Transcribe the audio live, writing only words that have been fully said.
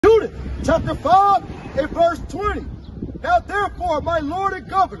Judah, chapter 5 and verse 20. Now therefore, my Lord and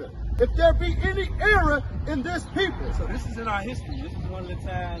Governor, if there be any error in this people. So this is in our history. This is one of the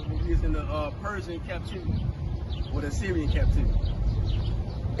times when we was in the Persian captivity or the Assyrian captivity.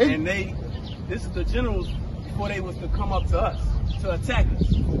 And this is the generals before they was to come up to us to attack us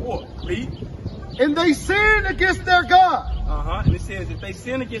for war. Read. And they sinned against their God. And it says, if they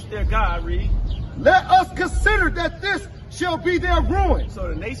sin against their God, read. Let us consider that this shall be their ruin. So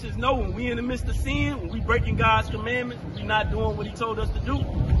the nations know when we in the midst of sin, when we breaking God's commandments, when we not doing what he told us to do,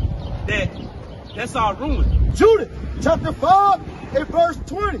 that's our ruin. Judah, chapter 5 and verse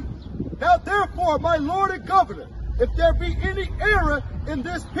 20. Now therefore, my Lord and Governor, if there be any error in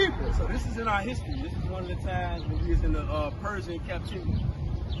this people. So this is in our history. This is one of the times when we was in the Persian captivity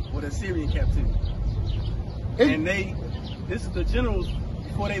or the Assyrian captivity. And this is the generals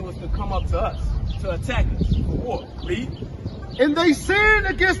before they was to come up to us to attack us for war. Read. And they sinned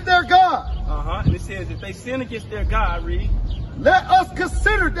against their God. And it says, if they sin against their God, read. Let us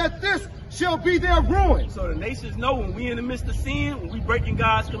consider that this shall be their ruin. So the nations know when we in the midst of sin, when we breaking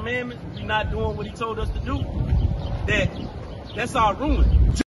God's commandments, when we not doing what he told us to do, that's our ruin.